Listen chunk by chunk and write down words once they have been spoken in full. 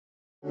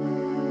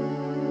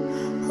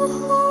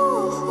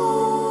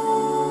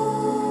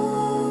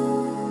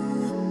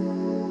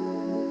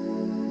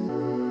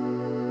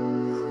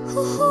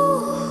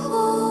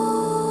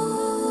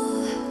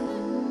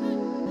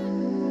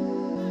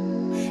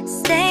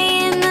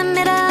Stay in the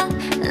middle,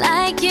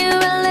 like you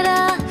a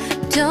little.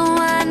 Don't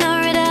want no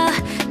riddle.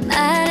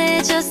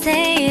 말해줘,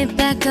 say it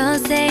back, oh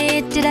say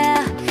it it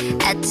out.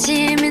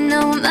 아침이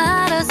너무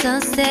멀어서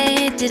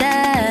say it it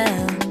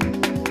out.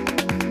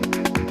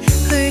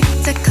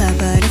 훌쩍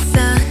커버렸어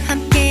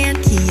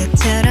함께한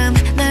기억처럼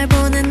널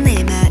보는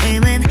내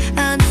마음은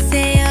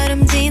어느새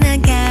여름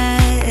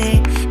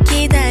지나갈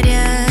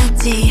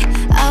기다렸지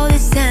all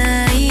this time.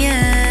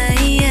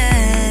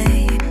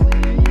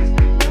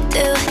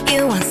 Do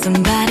you want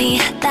somebody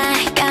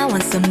like I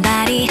want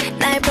somebody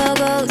날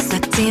보고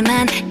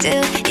웃었지만 do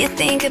you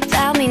think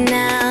about me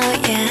now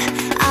yeah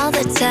all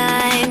the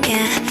time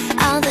yeah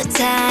all the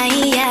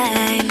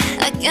time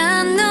I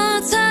got no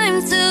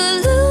time to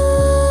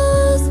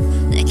lose.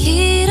 내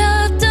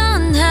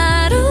길었던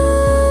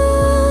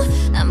하루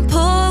난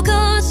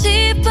보고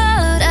싶어.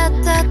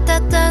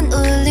 라따따따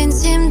울린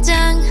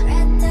심장.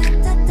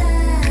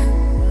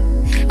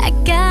 I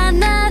got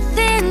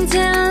nothing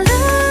to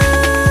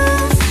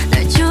lose.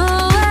 널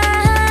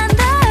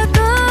좋아한다고.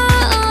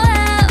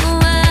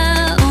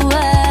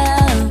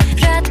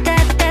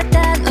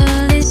 라따따따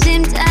울린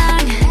심장.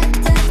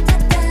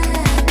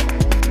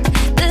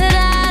 But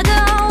I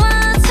don't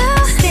want to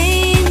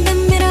stay in the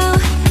middle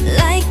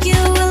like you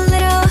a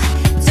little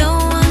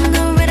don't want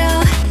no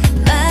riddle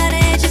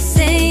말해줘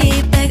say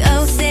it back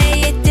oh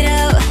say it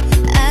through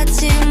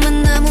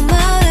아침은 너무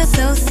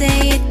멀어서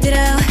say it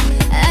through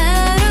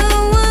I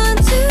don't want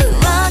to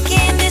walk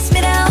in this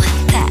middle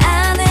다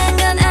아는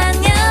건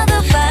아니어도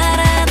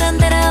바라던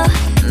대로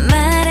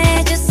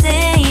말해줘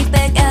say it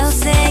back oh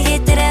say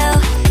it through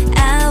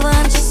I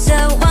want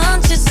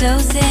you so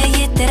say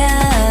it through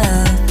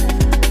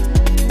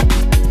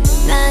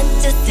Not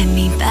just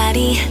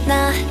anybody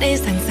너를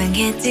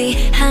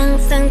상상했지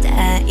항상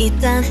다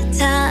있던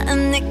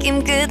처음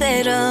느낌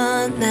그대로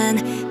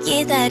난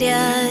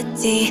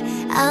기다렸지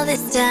all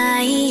this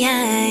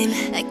time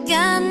I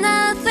got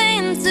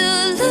nothing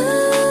to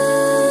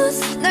lose.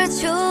 널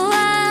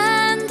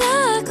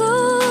좋아한다고.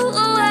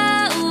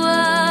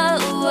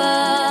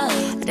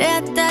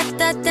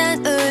 라따따따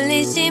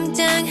울린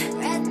심장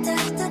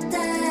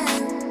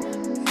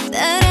But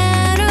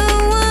I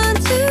don't want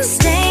to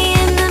Stay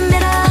in the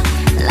middle,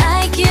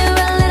 like you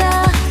a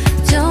little.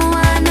 Don't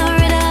want no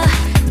riddle.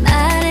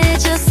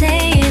 말해줘,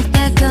 say it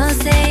back, oh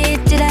say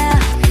it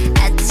out.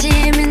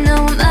 아침이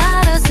너무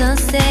멀어서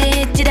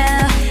say it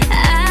out.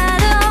 I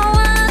don't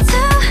want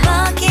to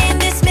walk in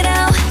this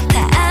middle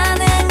다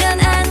아는 건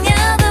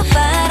아니어도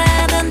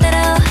바라던 대로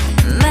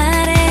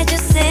말해줘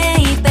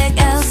say it back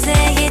oh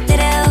say it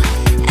through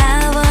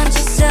I want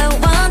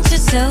you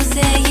so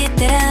say it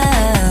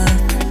through